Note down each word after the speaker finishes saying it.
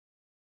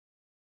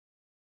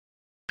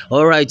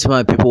All right,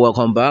 my people,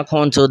 welcome back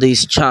onto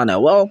this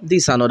channel. Well,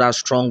 this is another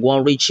strong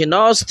one reaching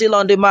us still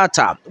on the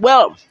matter.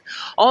 Well,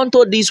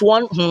 onto this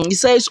one, it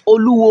says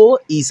Oluwo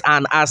is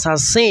an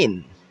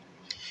assassin.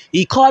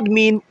 He called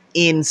me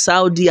in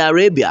Saudi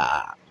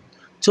Arabia,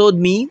 told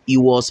me he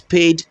was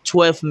paid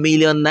 12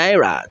 million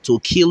naira to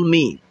kill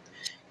me.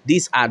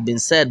 This had been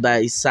said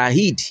by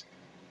Saheed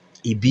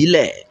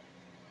Ibile.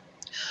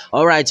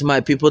 All right,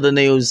 my people, the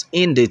news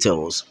in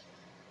details.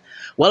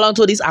 Well,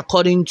 onto this,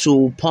 according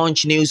to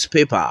Punch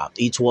newspaper,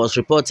 it was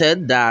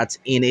reported that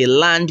in a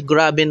land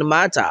grabbing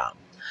matter,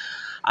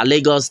 a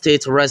Lagos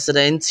State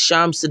resident,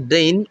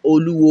 Shamsuddin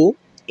Oluwo,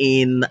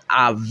 in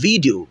a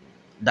video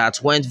that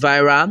went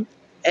viral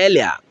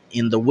earlier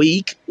in the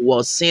week,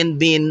 was seen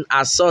being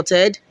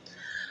assaulted.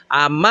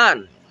 A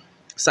man,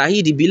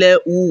 Saheed Ibile,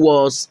 who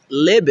was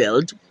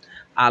labeled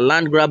a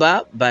land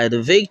grabber by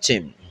the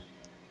victim.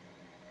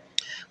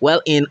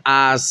 Well, in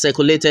a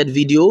circulated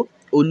video,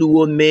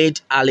 Oluwo made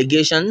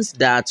allegations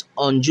that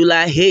on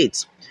July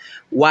 8th,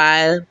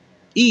 while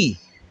he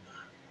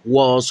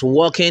was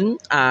working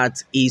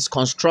at his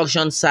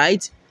construction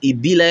site,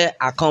 Ibile,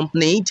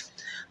 accompanied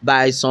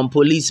by some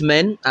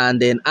policemen and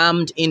then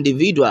armed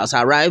individuals,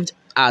 arrived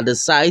at the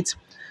site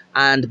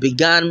and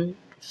began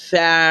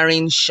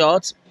firing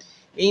shots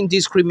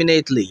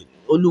indiscriminately.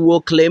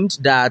 Oluwo claimed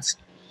that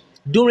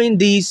during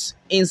this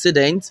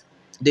incident,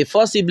 they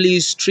forcibly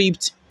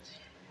stripped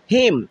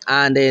him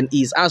and then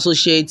his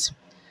associates,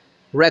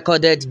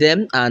 recorded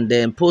them and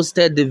then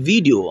posted the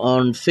video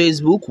on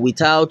Facebook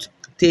without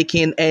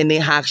taking any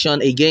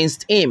action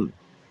against him.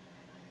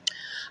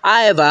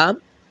 However,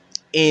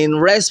 in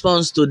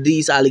response to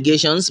these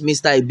allegations,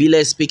 Mr.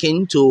 Ibile,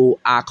 speaking to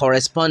our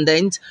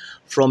correspondent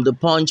from the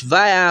Punch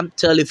via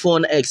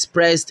telephone,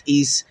 expressed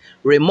his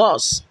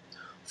remorse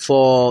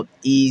for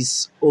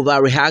his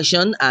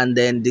overreaction and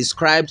then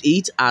described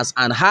it as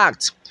an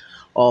act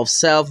of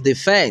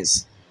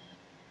self-defense.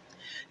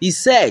 He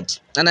said,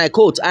 and I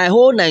quote, "I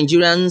owe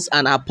Nigerians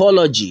an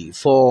apology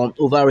for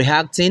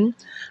overreacting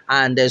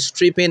and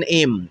stripping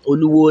him,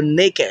 Oluwo,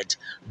 naked,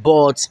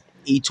 but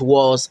it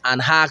was an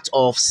act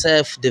of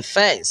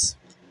self-defense.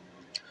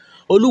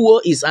 Oluwo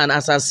is an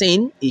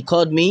assassin. He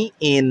called me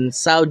in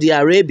Saudi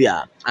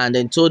Arabia and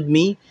then told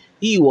me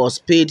he was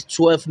paid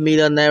 12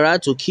 million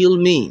naira to kill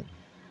me.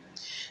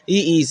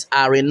 He is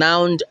a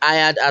renowned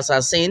hired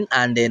assassin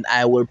and then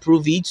I will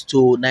prove it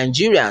to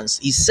Nigerians."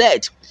 He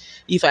said,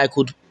 if I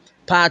could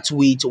part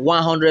with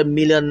 100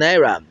 million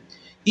naira,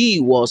 he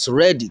was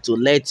ready to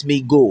let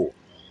me go.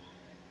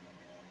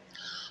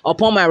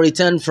 Upon my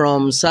return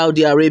from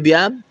Saudi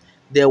Arabia,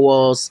 there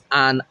was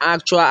an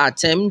actual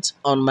attempt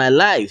on my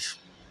life.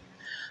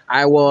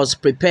 I was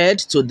prepared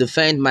to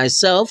defend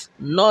myself,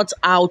 not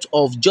out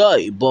of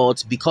joy,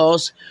 but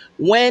because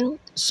when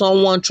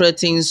someone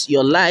threatens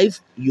your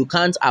life, you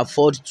can't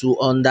afford to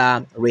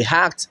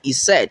underreact, he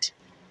said.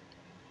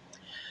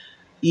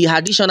 He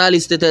additionally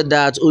stated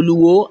that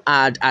Oluwo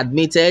had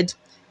admitted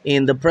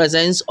in the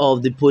presence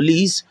of the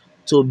police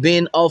to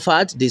being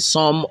offered the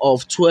sum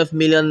of 12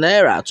 million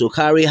naira to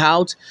carry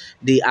out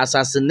the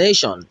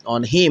assassination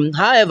on him.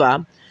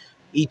 However,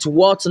 it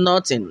was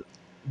nothing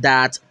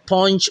that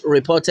Punch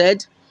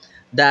reported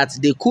that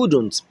they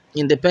couldn't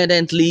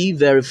independently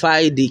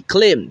verify the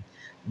claim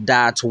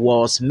that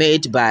was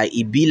made by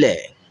Ibile.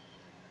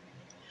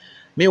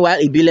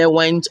 Meanwhile, Ibile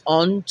went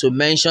on to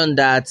mention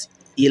that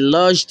he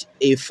lodged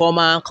a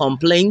formal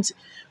complaint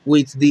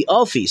with the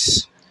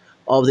office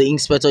of the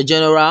Inspector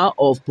General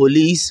of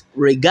Police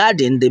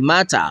regarding the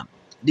matter.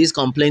 This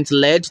complaint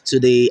led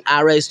to the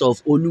arrest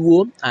of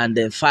Oluwo and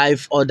then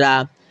 5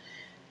 other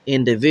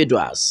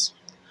individuals.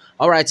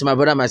 All right, my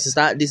brother, my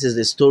sister, this is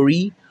the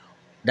story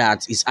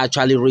that is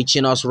actually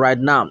reaching us right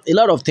now. A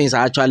lot of things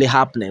are actually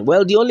happening.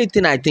 Well, the only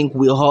thing I think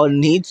we all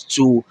need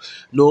to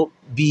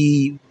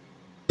be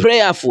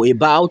prayerful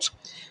about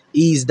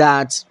is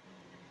that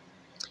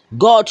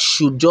God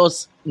should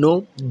just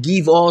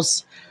give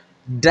us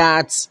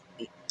that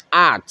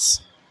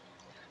heart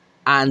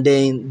and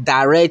then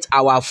direct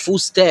our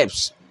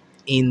footsteps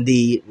in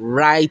the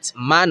right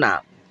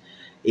manner.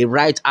 A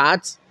right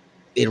heart,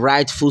 a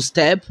right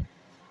footstep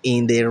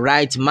in the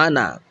right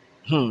manner.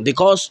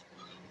 Because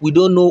we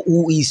don't know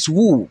who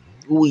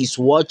is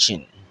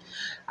watching.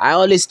 I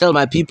always tell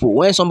my people,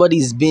 when somebody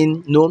is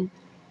being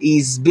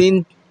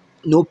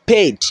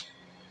paid,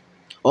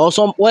 or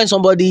when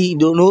somebody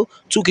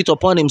took it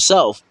upon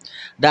himself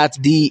that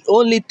the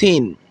only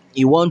thing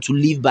he want to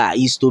live by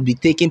is to be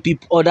taking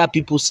other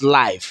people's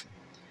life,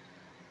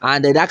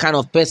 and that kind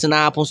of person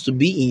happens to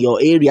be in your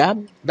area,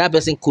 that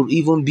person could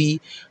even be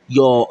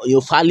your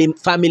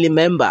family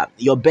member,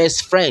 your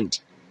best friend,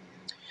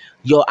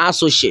 your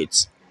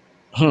associate,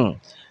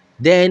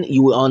 then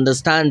you will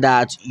understand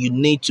that you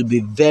need to be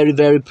very,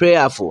 very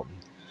prayerful.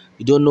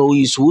 You don't know who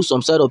is who.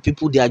 Some sort of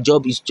people, their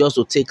job is just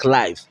to take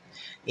life.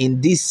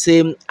 In this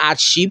same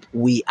hardship,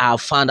 we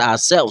have found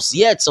ourselves.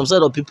 Yet, some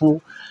sort of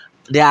people,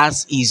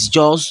 theirs is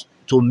just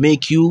to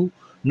make you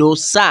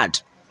sad,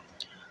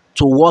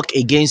 to work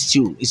against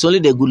you. It's only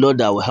the good Lord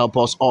that will help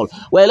us all.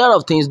 Well, a lot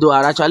of things, though,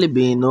 are actually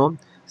being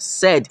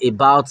said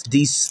about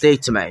this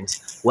statement?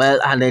 Well,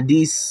 and in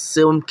this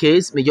same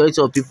case,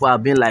 majority of people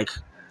have been like,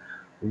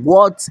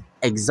 what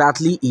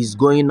exactly is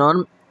going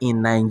on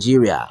in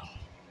Nigeria?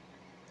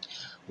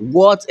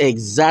 What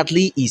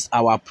exactly is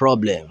our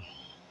problem?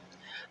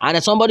 And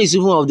then somebody is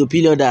even of the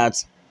opinion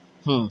that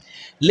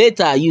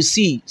later you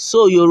see,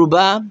 so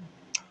Yoruba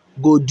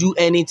go do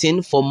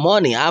anything for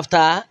money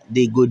after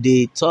they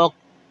talk,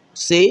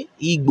 say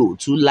Igbo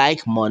to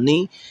like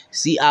money.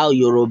 See how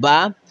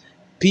Yoruba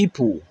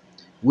people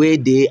where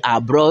they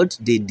abroad,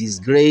 they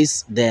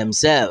disgrace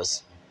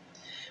themselves.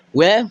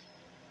 Well,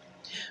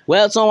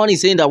 someone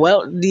is saying that,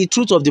 well, the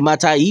truth of the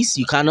matter is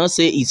you cannot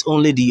say it's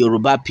only the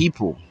Yoruba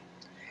people.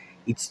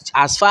 It's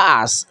as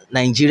far as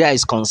Nigeria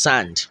is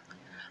concerned,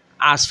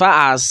 as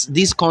far as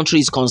this country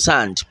is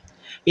concerned.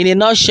 In a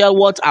nutshell,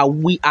 what are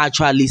we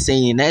actually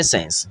saying in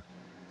essence?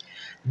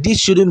 This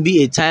shouldn't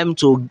be a time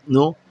to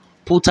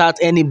put out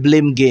any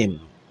blame game.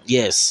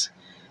 Yes.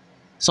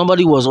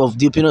 Somebody was of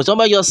the opinion.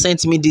 Somebody just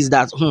sent me this,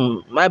 that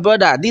my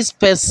brother, this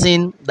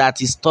person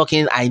that is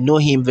talking, I know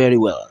him very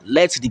well.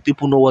 Let the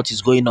people know what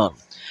is going on.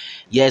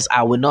 Yes,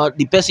 I will not.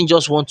 The person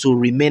just want to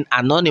remain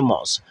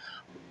anonymous.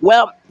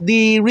 Well,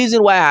 the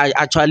reason why I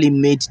actually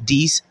made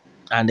this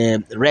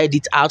and read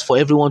it out for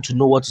everyone to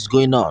know what is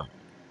going on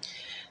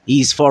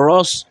is for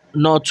us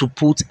not to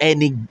put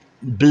any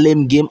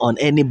blame game on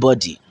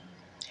anybody.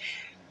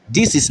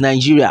 This is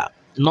Nigeria.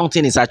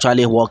 Nothing is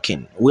actually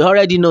working. We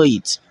already know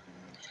it.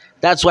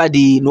 That's why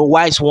the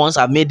wise ones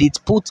have made it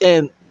put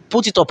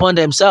it upon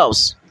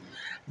themselves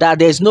that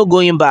there's no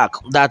going back,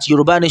 that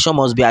Yoruba nation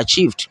must be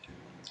achieved.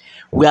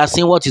 We are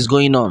seeing what is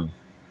going on.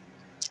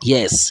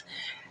 Yes.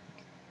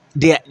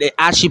 The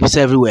hardship is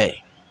everywhere.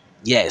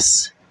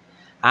 Yes.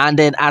 And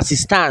then as it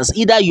stands,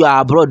 either you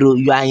are abroad or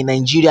you are in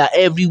Nigeria,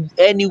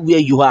 anywhere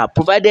you are,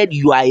 provided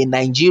you are a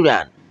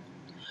Nigerian,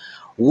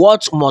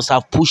 what must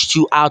have pushed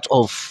you out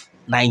of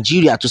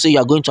Nigeria to say you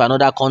are going to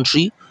another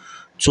country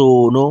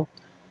to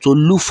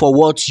look for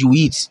what you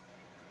eat,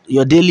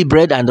 your daily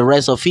bread and the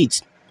rest of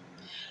it?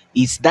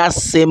 It's that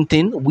same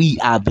thing we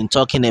have been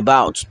talking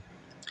about.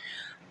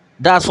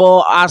 That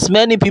for as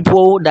many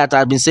people that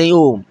have been saying,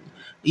 oh,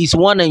 it's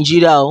one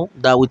Nigeria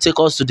that will take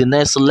us to the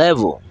next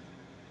level,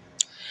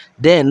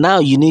 then now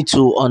you need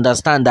to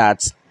understand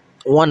that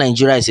one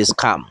Nigeria is a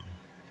scam.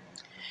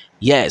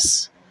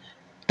 Yes,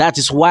 that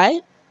is why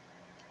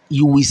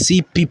you will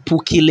see people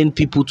killing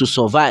people to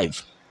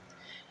survive,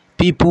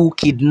 people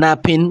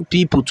kidnapping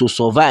people to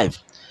survive,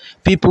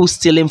 people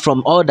stealing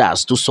from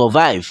others to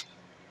survive.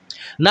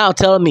 Now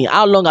tell me,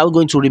 how long are we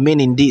going to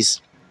remain in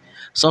this?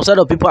 Some sort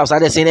of people have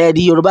started saying, hey,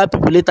 the Yoruba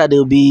people later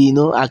they'll be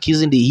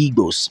accusing the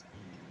Igbos.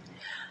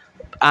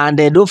 And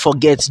then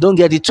don't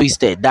get it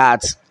twisted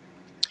that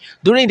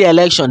during the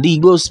election, the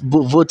Igbos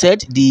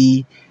voted,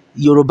 the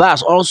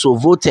Yorubas also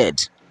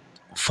voted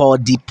for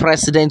the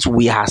president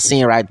we are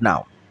seeing right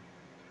now.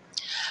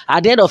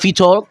 At the end of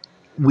it all,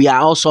 we are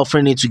all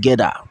suffering it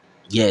together.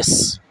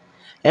 Yes,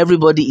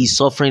 everybody is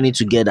suffering it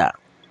together.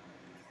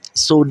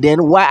 So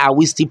then why are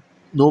we still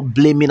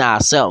blaming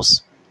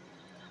ourselves?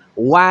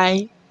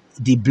 Why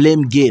the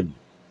blame game?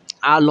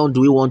 How long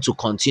do we want to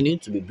continue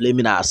to be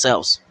blaming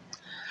ourselves?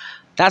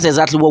 That's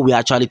exactly what we're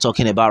actually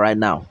talking about right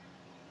now.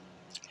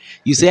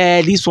 You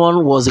say, this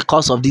one was the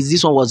cause of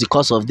this one was the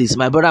cause of this.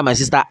 My brother, my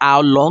sister,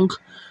 how long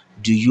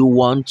do you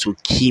want to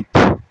keep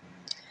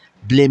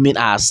blaming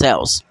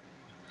ourselves?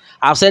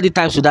 I've said it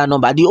times to that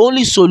number. The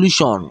only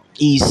solution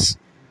is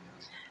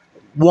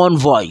one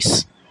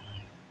voice.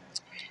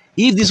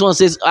 If this one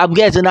says, I'm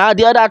getting now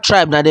the other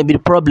tribe, now there be the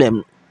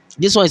problem.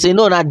 This one say,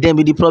 no, not them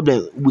be the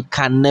problem. We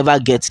can never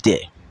get there.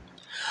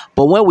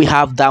 But when we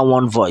have that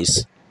one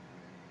voice,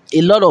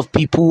 a lot of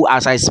people,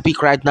 as I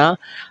speak right now,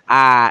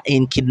 are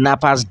in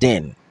kidnappers'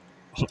 den.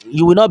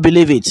 You will not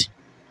believe it.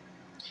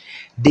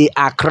 They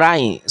are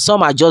crying.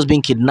 Some are just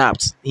being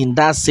kidnapped in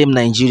that same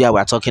Nigeria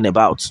we're talking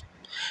about,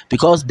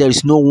 because there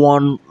is no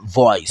one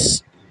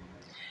voice.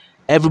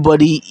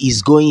 Everybody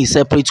is going in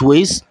separate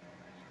ways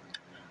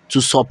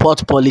to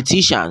support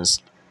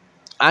politicians.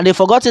 And they've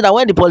forgotten that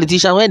when the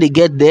politicians, when they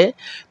get there,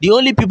 the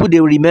only people they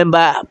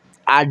remember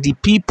are the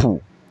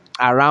people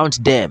around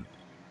them.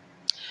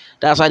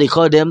 That's why they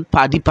call them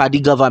party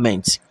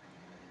government.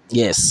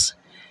 Yes.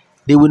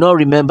 They will not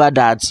remember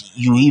that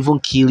you even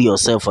kill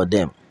yourself for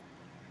them.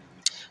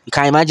 You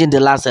can imagine the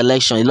last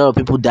election, a lot of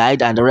people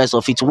died and the rest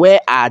of it.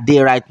 Where are they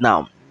right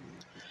now?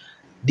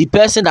 The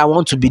person that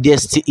wants to be there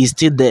is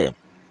still there.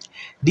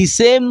 The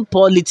same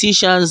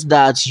politicians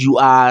that you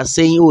are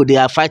saying, oh, they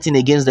are fighting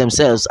against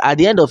themselves, at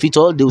the end of it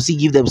all, they will still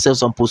give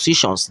themselves some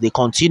positions. They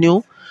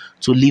continue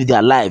to live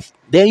their life.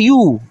 Then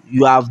you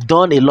have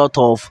done a lot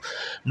of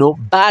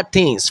bad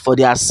things for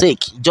their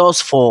sake,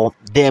 just for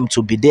them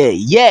to be there.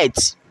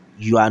 Yet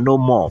you are no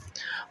more,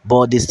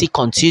 but they still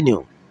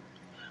continue.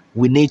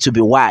 We need to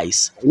be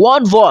wise.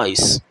 One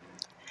voice.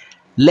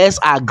 Let's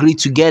agree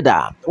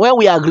together. When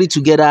we agree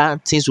together,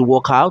 things will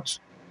work out.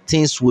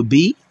 Things will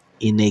be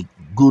in a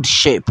good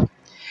shape,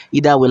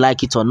 either we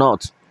like it or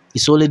not.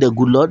 It's only the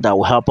good Lord that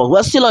will help us.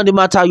 We're still on the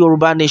matter,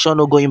 Yoruba Nation,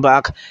 no going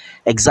back.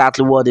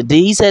 Exactly what it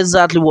is,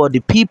 exactly what the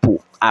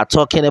people are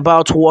talking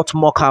about. What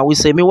more can we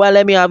say? Meanwhile,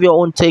 let me have your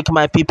own take,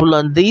 my people,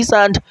 on this.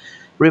 And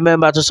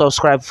remember to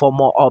subscribe for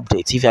more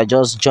updates if you're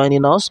just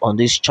joining us on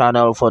this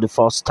channel for the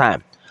first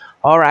time.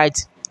 All right,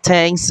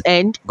 thanks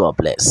and God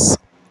bless.